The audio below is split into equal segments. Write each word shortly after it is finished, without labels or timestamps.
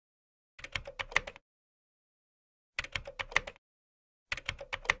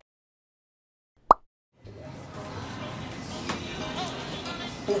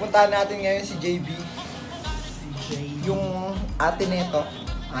pupuntahan natin ngayon si JB. Yung ate neto.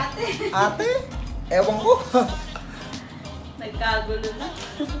 Ate? Ate? Ewan ko. Nagkagulo na.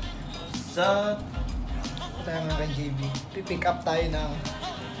 Sa... tayo nga kay JB. Pipick up tayo ng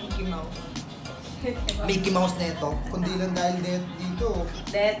Mickey Mouse. Mickey Mouse neto. Kundi lang dahil dito.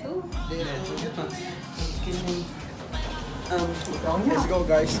 Deto? Deto. Let's go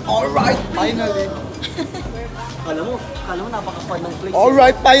guys. Alright, finally. Kala mo napaka-fun ng place.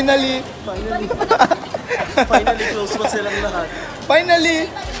 Alright, finally. Finally, close pa silang lahat.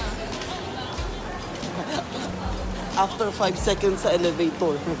 Finally. After 5 seconds sa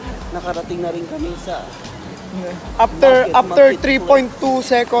elevator, nakarating na rin kami sa... After 3.2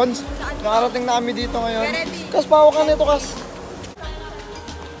 seconds, nakarating na kami dito ngayon. Kas, pawak ka nito, Kas.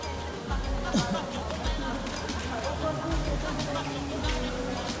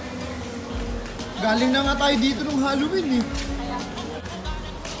 Galing na nga tayo dito nung Halloween eh.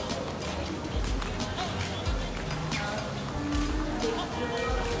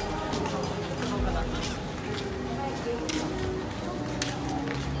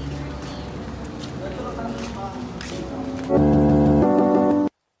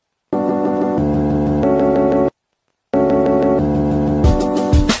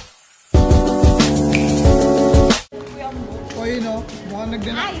 Oy, no? Mukhang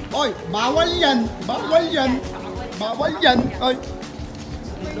nagdala. Oy, bawal yan! Bawal yan! Bawal yan! Oy!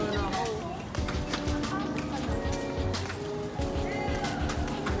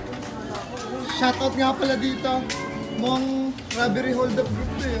 Shoutout nga pala dito. Mukhang robbery hold-up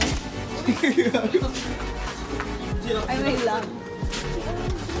group to yun. Ay, may lang.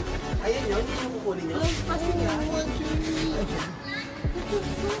 Ayan yun, hindi yung kukunin niya.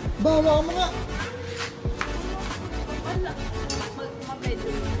 Bawa mo nga!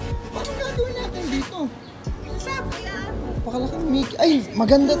 Paano gagawin natin dito? Sabi yan. Pakalaking Mickey. Ay,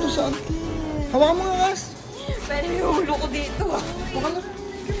 maganda to sa... Hawakan mo nga, Kas. Pero yung ulo ko dito. Pakalaking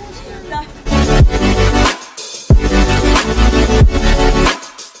Mickey Mouse yan.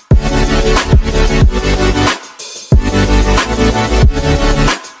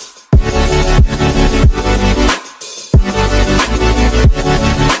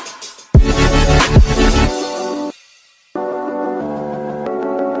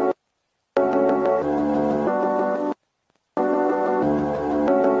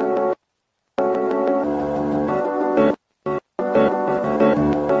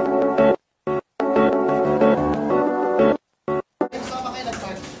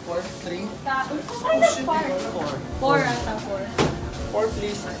 Four ata, four. 4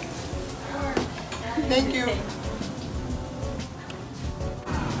 please. Thank you.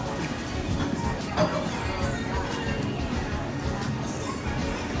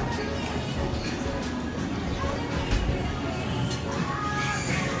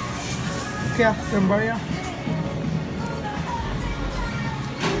 Kaya, yung barya.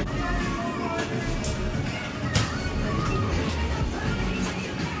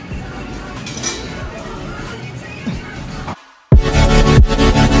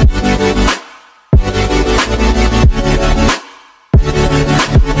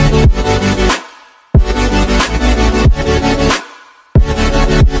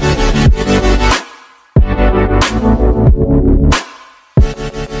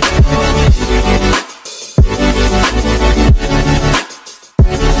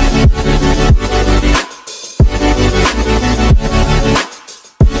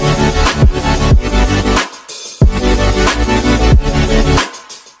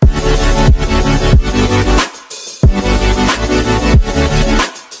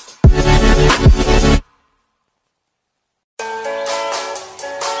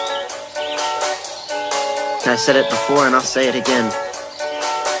 I said it before and I'll say it again.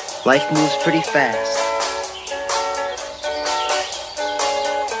 Life moves pretty fast.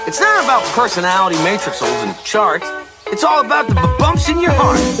 It's not about personality matrixels and charts. It's all about the bumps in your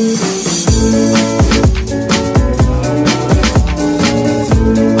heart.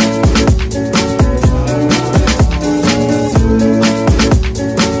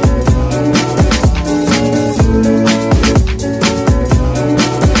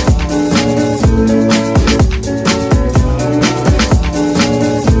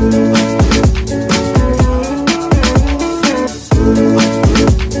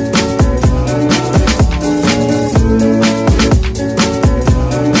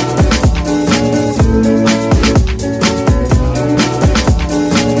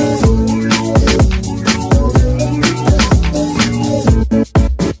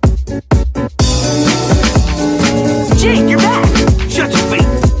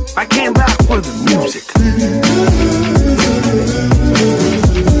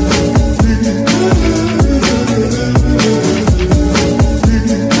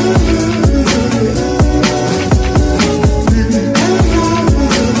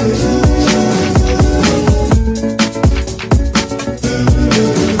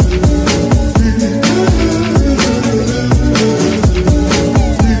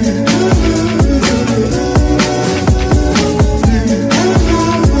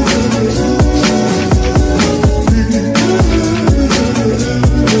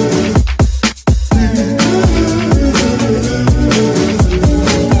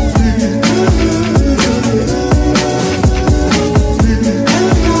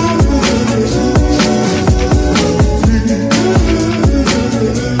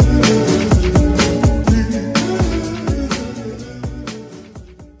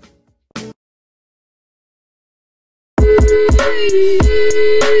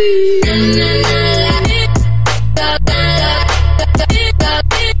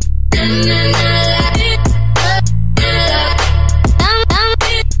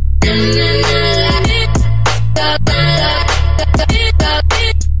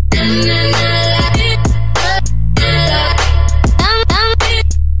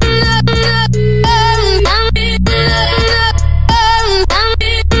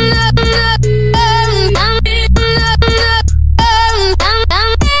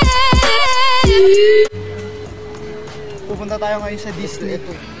 Pupunta tayo ngayon sa Disney.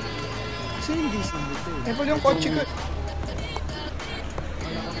 Kasi yung Disney dito eh. Eh, pala yung kotse ko.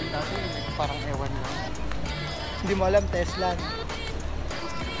 Parang ewan lang. Hindi mo alam, Tesla.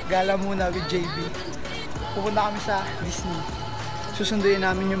 Gala muna with JB. Pupunta kami sa Disney. Susunduin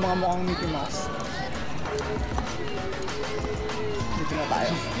namin yung mga mukhang Mickey Mouse. Dito na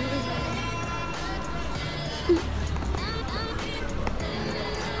tayo.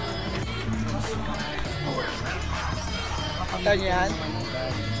 Makita niyo yan?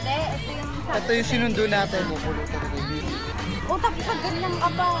 Hindi, ito yung isa. Ito yung sinundo natin. Oh, tapos pag ganyan ka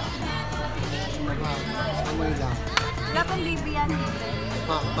ba? Amoy lang. Wala pang baby yan.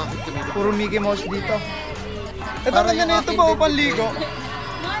 Bakit kami? Puro Mickey Mouse dito. Ito Parang ganda na yung ito akin ba o din. panligo? Mga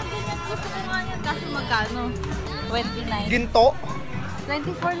ganyan gusto ko nga yan. Kaso magkano? 29. Ginto?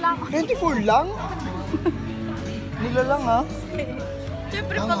 24 lang. 24 lang? Nila lang ha?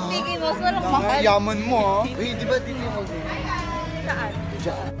 Siyempre pag Mickey Mouse, walang Tanga, mahal. yaman mo ha? Uy, di ba dito yung Saan?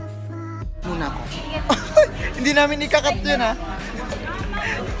 Diyan. Muna ako. Hindi namin ikakat yun ha?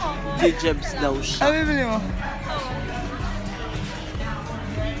 Jejebs daw siya. Ano bibili mo?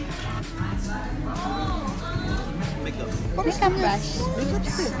 Makeup brush.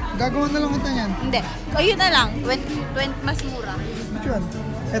 Gagawa na lang kita niyan. Hindi. Ayun na lang. 20 mas mura. Which one?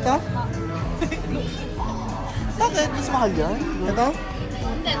 Ito? Bakit? Mas mahal yan? Ito?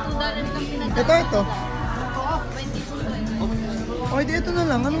 Hindi, $2 lang pinadala. Ito? Oo, 22. O, di ito na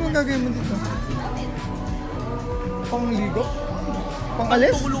lang. Ano magagawin mo dito? Pangligo?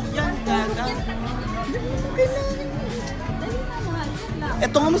 Pangalis? Tulog yan, gaga. Dali na, mahal. Yun lang.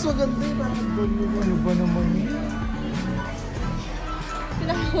 Ito nga mas maganda eh. Parang doon yun. Ano ba naman yun?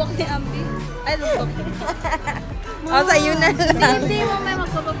 Pinahawak ni Ambi. Ay, lupok. Oh, sa'yo na lang. Hindi mo may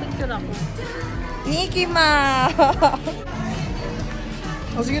magpapapicture ako. Mickey Mouse!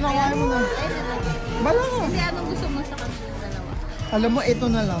 O sige, nakain mo na. Bala ka. Hindi, anong gusto mo sa kanila dalawa? Alam mo, ito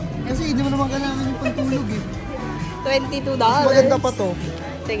na lang. Kasi hindi mo naman kailangan yung pantulog eh. $22. Mas maganda pa to.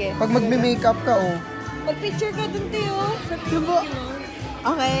 Sige. Pag magme-makeup ka, oh. Mag-picture ka dun, Teo.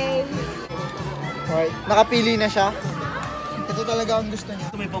 Okay. Alright, nakapili na siya. Ito talaga ang gusto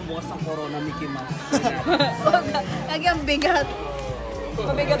niya. Ito may pambukas ng Corona Mickey Mouse. Lagi ang bigat.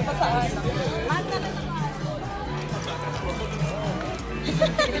 Mabigat pa sa anak.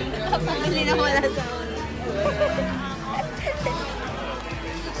 Pabili na wala sa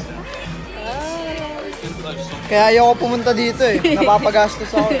Kaya ayoko pumunta dito eh. Napapagastos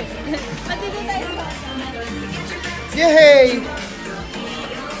ako. Yay!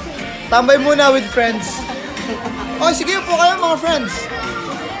 Tambay muna with friends. Oh, sige po kayo mga friends.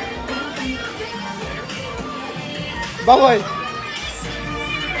 Baboy.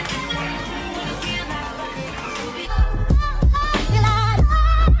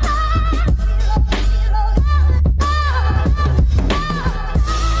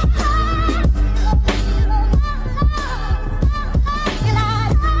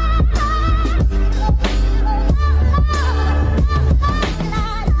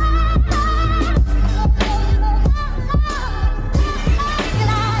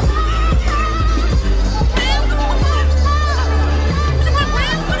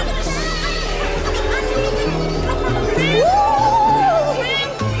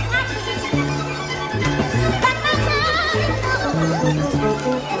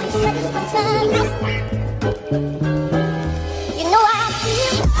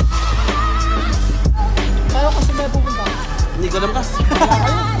 Tayo kasi may pupunta. Hindi ko alam kasi.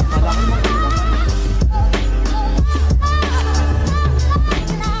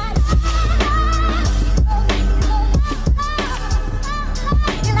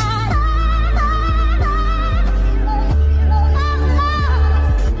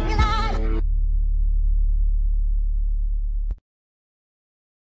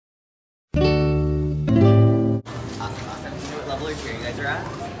 What level of cheer you guys are at?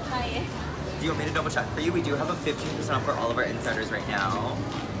 Do you want me to double check for you? We do have a 15% off for all of our insiders right now.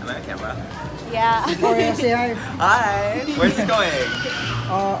 Am I on camera? Yeah. Or say hi. Hi! Where's this going? Just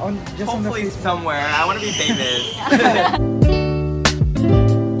on the Hopefully Facebook. somewhere. I want to be famous.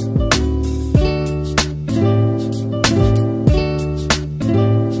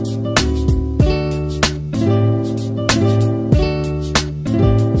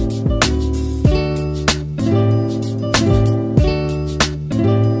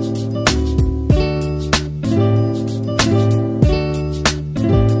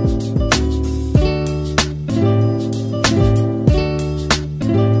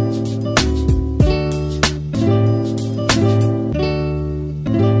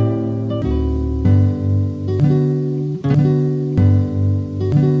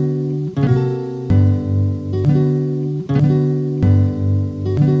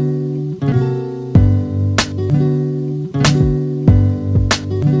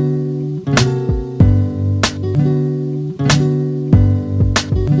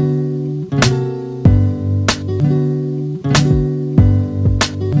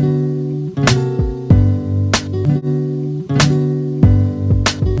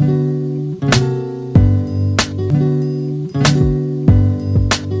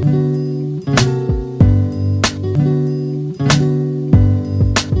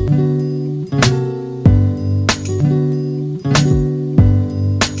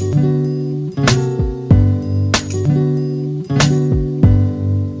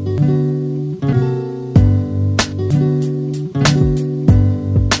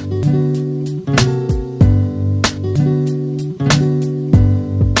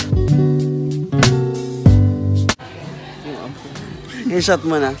 I-shot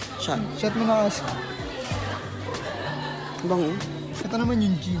mo na. Shot. Shot mo na kasi. Bang, Ito naman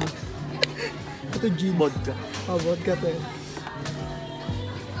yung gin. Ito gin. vodka. Oh, vodka to eh.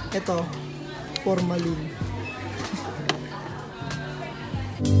 Ito, formalin.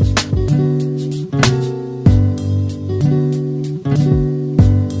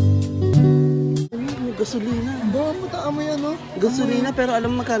 Uy, may gasolina. Ba, amoy ano? Gasolina, pero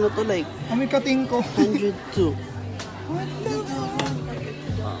alam mo magkano to? Like, Amoy kating ko. 102. What the fuck?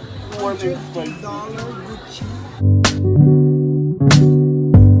 More than twice. $100 Gucci.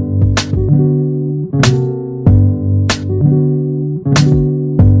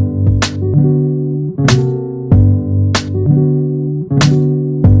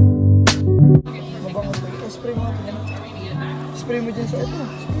 Mabango to. Ito, spray mo ito. Spray mo dyan sa ito.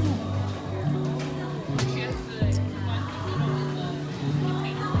 Spray mo.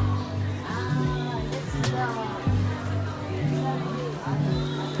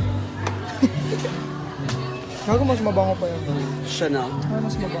 Gago mas mabango pa yan. Chanel. Ay,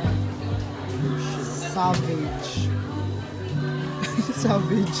 mas mabango. Savage.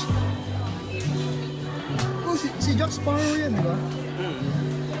 Savage. Oh, si Jack Sparrow yan, di ba?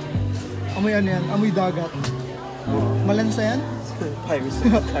 Amoy ano yan? Amoy dagat. Malansa yan? Pirates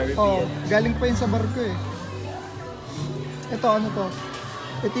of the Caribbean. Oo, galing pa yun sa barko eh. Ito, ano to?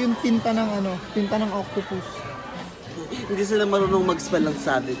 Ito yung tinta ng ano, tinta ng octopus. Hindi sila marunong mag-spell ng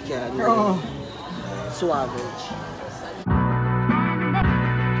savage kaya ano. Oo. Suavage.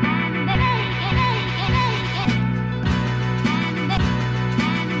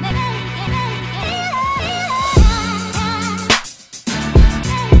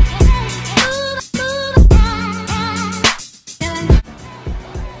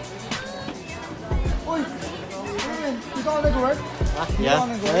 Uy! Ayan, dito ka nag-work? Yeah.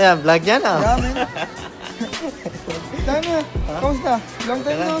 Ayan, vlog yan ah. Yeah, man. Tayo na. Kamusta? Long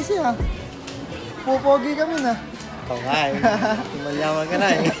time na kasi ha. Pupogi kami na. Oo nga eh. Malyaman ka na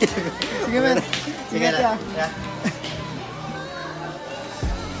eh. Sige, men. Sige na. siya. Yeah.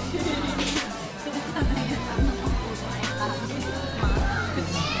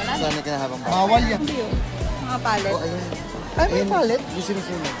 Saan ka na habang ba? Bawal yan. Mga palet. Oh, ayan. Ay, may palit. Gusto mo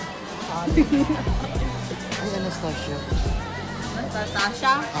sino? Ay, Anastasia.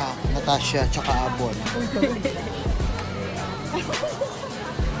 Natasha. Ah, Natasha, tsaka Abon.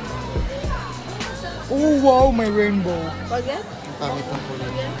 Oh, wow, may rainbow. Baget? Ang pangit ng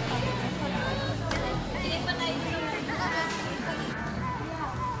kulay.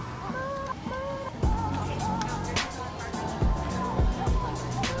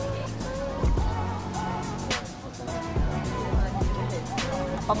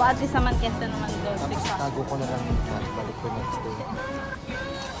 Paba at least naman kesa naman doon. Tapos tago ko na lang yung cat. Balik ko next day.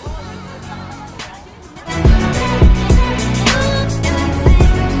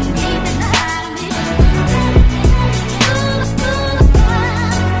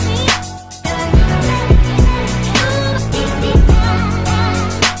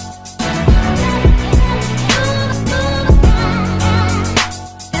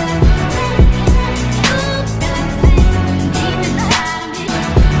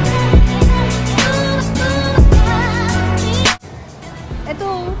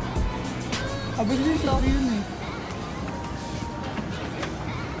 Ito. Abili yung laki yun eh.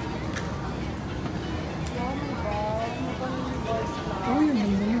 Oh, yun,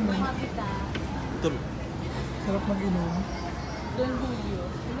 yun. Ito. Sarap mag-inom.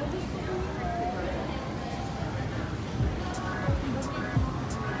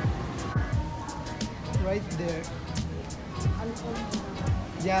 Right there.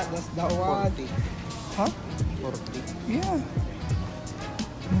 Yeah, that's the one. 40. Huh? 40. Yeah.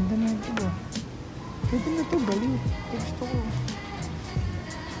 Ganda na ito ba? Pwede na ito, baliw. Ito gusto ko.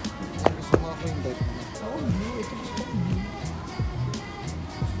 Gusto mo ako yung date mo. Oo, blue. Ito gusto ko. Blue.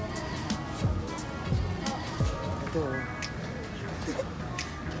 Ito oh.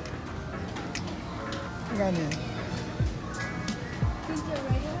 Magkano yan?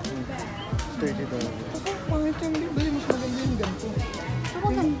 $30. Pangit yung bali, mas maganda yung ganito. Ito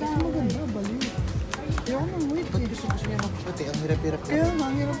maganda. Ito maganda, baliw. Ayoko nang wait eh. Gusto niya magputi. Ang hirap-hirap Kaya nga,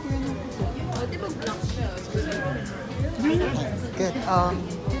 ang hirap ko yan yung puto. Good.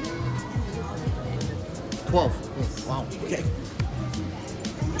 12. Yes. Wow. Okay.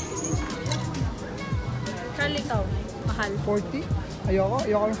 Charlie, ikaw. Mahal. 40? Ayoko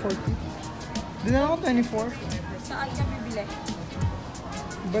yung 40. Doon na ako 24. Saan ka bibili?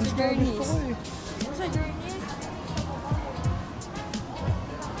 Bands na gusto ko eh. Sa Journeys.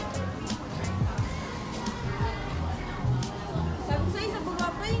 Sabi ko sa'yo, sa baba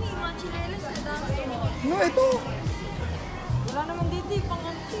pa yun, yung mga chinelas na dami. No, ito. Wala Wala naman dito, pang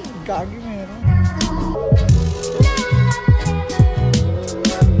ganti. Gagi meron.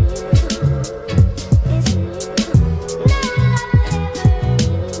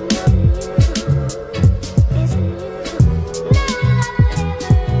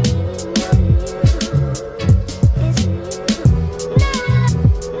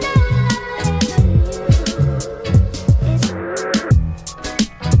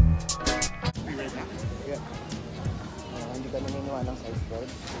 Hindi ka naniniwalang size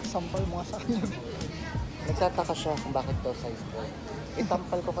 12. Sampal mo nga sa kanya. Nagtataka siya kung bakit daw size 12.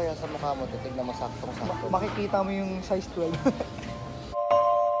 Itampal ko kaya sa mukha mo, titignan mo saktong-sakto. Makikita mo yung size 12.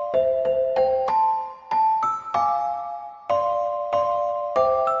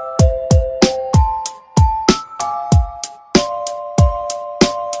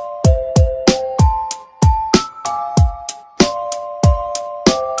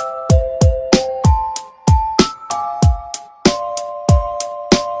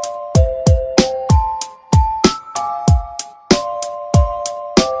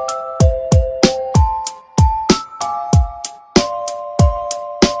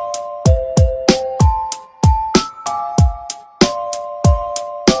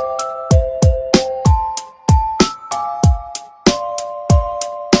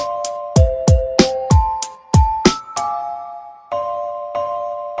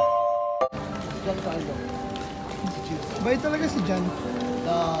 Bay talaga si Jan.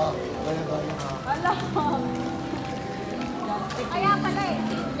 Na gaya-gaya. Ala. Kaya pala eh.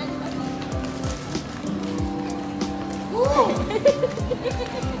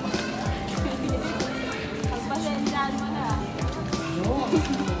 Pagpasensyahan mo na.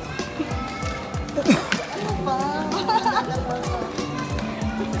 Ano ba?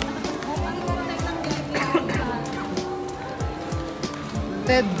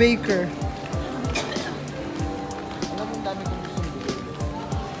 Ted Baker. Alam mo, ang dami kong gustong bili.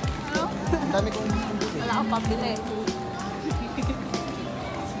 Ano? Ang dami kong gustong bili. Wala akong pabili.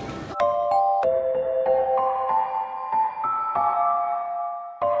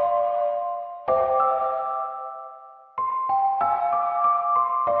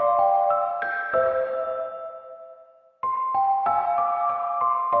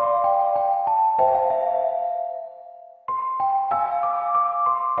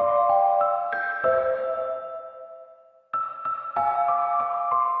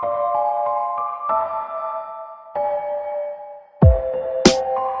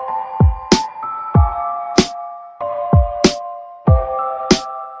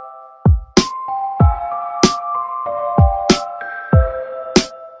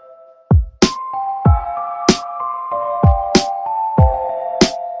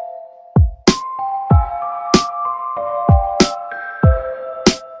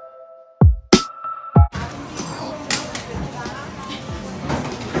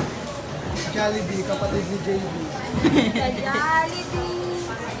 Jollibee, kapatid ni JB. Sa Jollibee.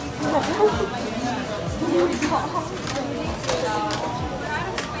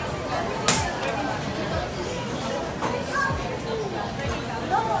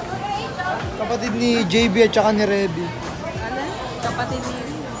 Kapatid ni JB at saka ni Reby. Ano? Kapatid ni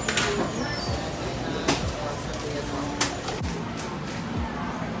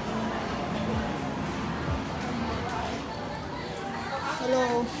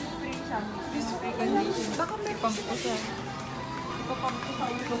Hello. Baka may pump ko siya. Ipapump ko sa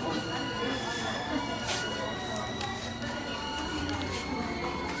ulo ko.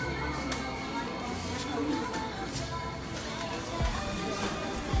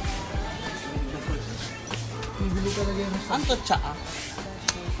 Bibili talaga yun. Ang totsa ah.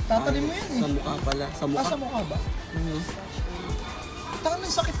 Tatalim mo yan Sa eh. mukha pala. Sa mukha. Sa mukha ba? Taka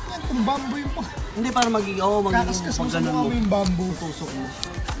ng sakit niyan kung bamboo yung Hindi para magiging, oo, magiging kakaskas mo sa pagganon mukha mo yung bamboo. Tusok mo.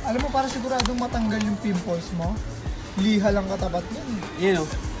 Alam mo, para siguradong matanggal yung pimples mo, liha lang katapat yan. Yan o.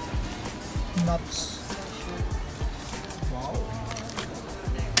 Nuts. Wow.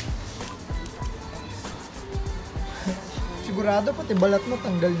 Sigurado pati balat mo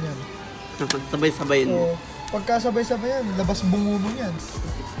tanggal niyan. Sabay-sabayin mo. So, pagka sabay-sabay yan, labas bungo mo yan.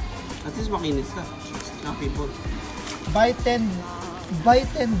 At least makinis ka. Ng people. Buy 10,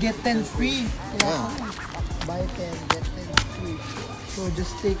 get 10 free. Kaya, buy 10, get 10 free. So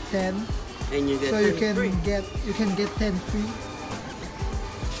just take 10. And you get So you 10 free. can get 10 free.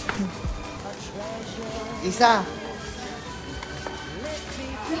 Isa!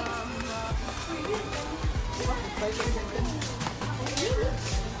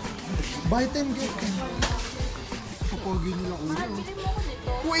 Buy 10, get 10. Papogi nila kuya.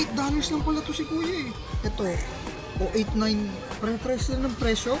 Oh, $8 lang pala to si kuya eh. Ito, o 8-9, pre-price lang ng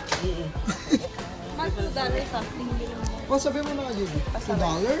presyo. Mga $2 something. O, sabi mo na ka, JB. $2?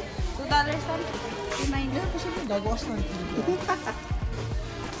 $2 something. Reminder. Kasi mo, gagawas na.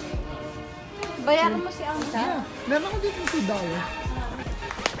 Bayaran mo si Angsa? Yeah. Meron ako dito $2.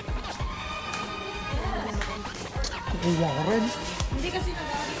 Kukuha ko rin. Hindi kasi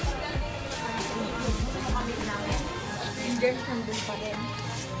Rangers nandun pa rin.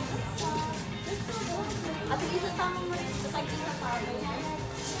 At isasama mo rin sa tag-isa pa.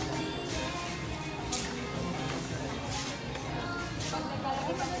 Pag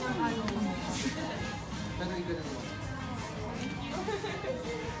naglalagay pa ng ano. Pero ikaw na naman.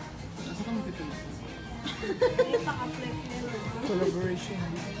 Nasa kang pito na? Collaboration.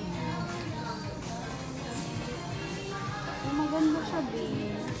 Maganda siya,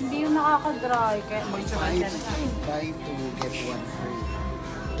 babe. Hindi yung nakaka-dry. Kaya mag-try. Buy 2, get 1 free.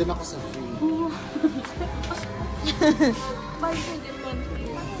 Doon ako sa free. Buy 2, get 1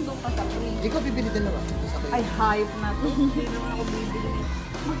 free. Paano doon ka sa free? Hindi ko bibili dalawa. Ay, hype na to. Hindi naman ako bibili.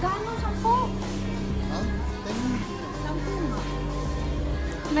 Magkano? 10? Ha? 10 nga.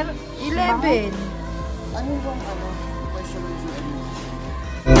 Meron 11. Ano bang ano? Question with you and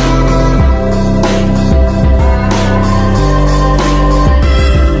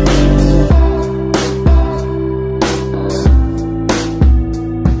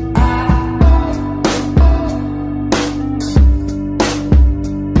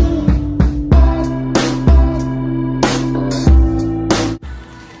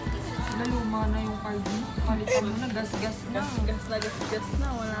Naluma na yung card mo. Palitan mo na. Gas-gas na. Gas na.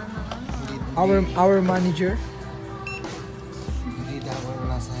 Wala na ano. Our manager. Hindi daw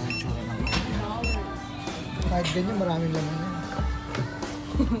wala sa tsura ng kahit ganyan, maraming laman yan.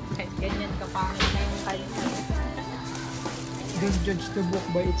 Kahit ganyan kapangit na yung card mo. Don't judge the book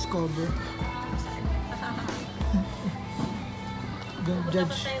by its cover. Don't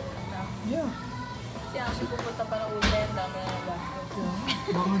judge. Yeah. Si Ashley pupunta pa na uli. Ang dami na ba?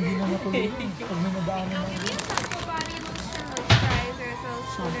 Baka hindi na natuloy yun. Pag may nadaanan na yun.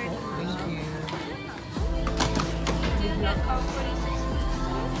 Sampo. Thank you.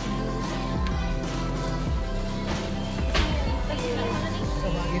 Sa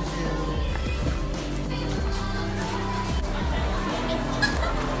bagay siya.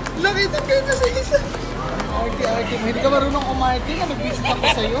 Nakita kayo na sa isa. Arky, hindi ka marunong kumarky na nag-visit ako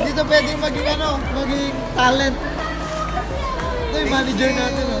sa'yo. Hindi to pwede maging maging talent. Ito yung manager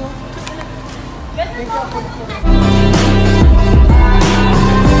natin. Thank you.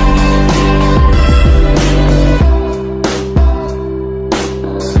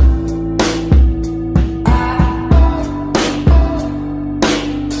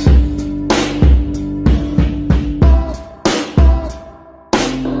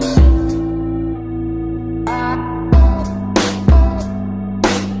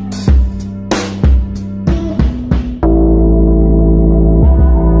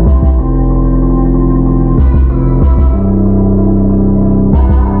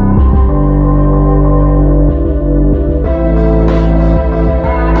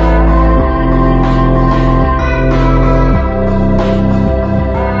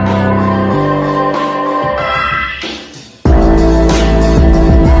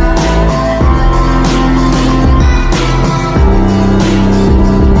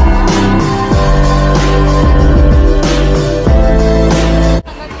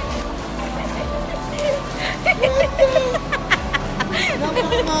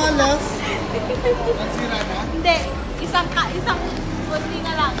 Napakamalas. Nagsira na? Hindi. Isang konti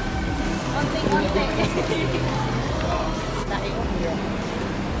na lang. Konti.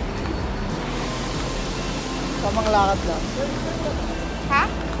 Tamang lakad lang. Ha?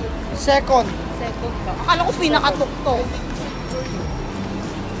 Second. Second ka. Akala ko pinakatuktok.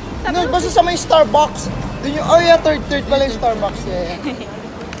 No, basta sa may Starbucks. Dun yung, oh yeah, third pala yung Starbucks. Yeah.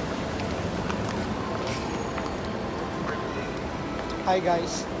 Hi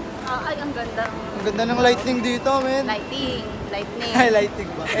guys. Ay, ang ganda. Ang ganda ng lightning dito, men. Lightning. Ay, lighting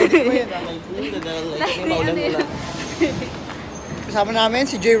ba? Edit mo yun, ah. Lightning. Kasama namin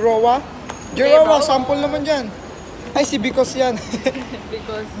si J. Rowa. J. Rowa, sample naman dyan. Ay, si Bicos yan.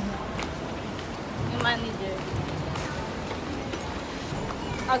 Because yung manager.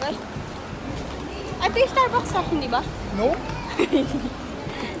 Agay. Ito yung Starbucks sa hindi ba? No?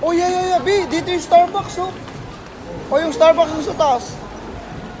 Oh, yeah. B, dito yung Starbucks, oh. Oh, yung Starbucks yung sa taas.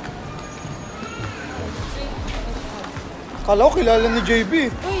 Kala ko kilala ni JB.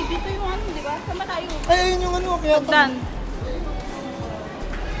 Uy, dito yung ano, di ba? Sama tayo. Ay, ayun yung ano, kaya Pagdan.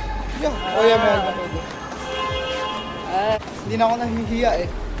 Yeah. Oh, yeah, meron ako. Hindi na ako nahihiya eh.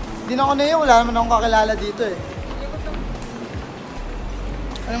 Hindi na ako nahihiya, wala naman akong kakilala dito eh.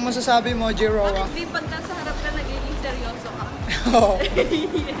 Anong masasabi mo, Jiroa? Bakit di pag nasa harap ka, nagiging seryoso ka? Oo.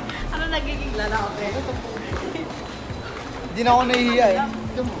 Ano nagiging lalaki? Hindi na ako nahihiya eh.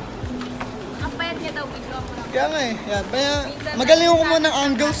 Ang payat niya daw, video mo lang. Kaya nga eh. Yan. Kaya magaling ako kumuha ng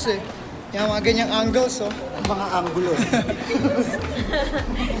angles eh. Yan, mga ganyang angles oh. Mga angulo.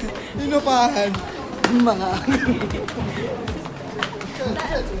 Inupahan. Mga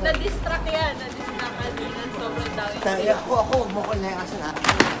Na-distract yan. Na-distract ka din. Sobrang dami. Kaya ako, huwag mo ko na yung asan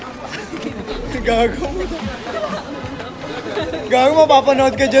Gago mo to. Gago,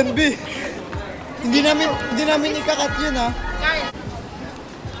 mapapanood ka dyan, B. Hindi namin ikakat yun, ha.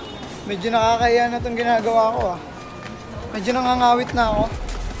 Medyo nakakaya na itong ginagawa ko, ha. Medyo nangangawit na ako.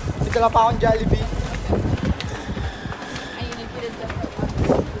 Dito lang pa akong Jollibee. Ayun yung pinag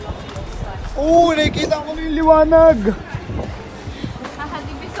Oo, nakikita ko na yung liwanag. Haha,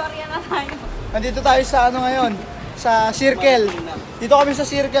 divisorya na tayo. Nandito tayo sa ano ngayon? Sa circle. Dito kami sa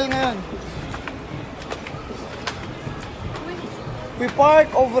circle ngayon. We park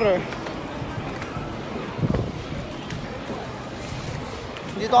over.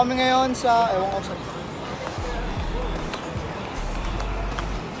 Dito kami ngayon sa, ewan ko sa...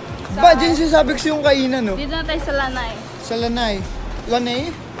 Ba, dyan sinasabi ko yung kainan, no? Dito na tayo sa Lanay. Sa Lanay. Lanay?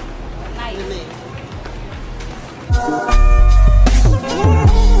 Lanay.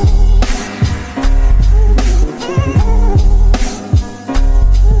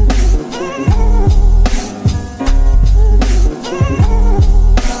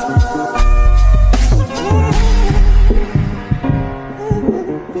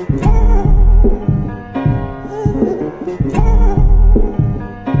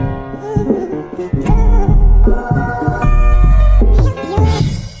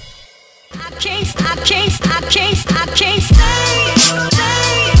 I can't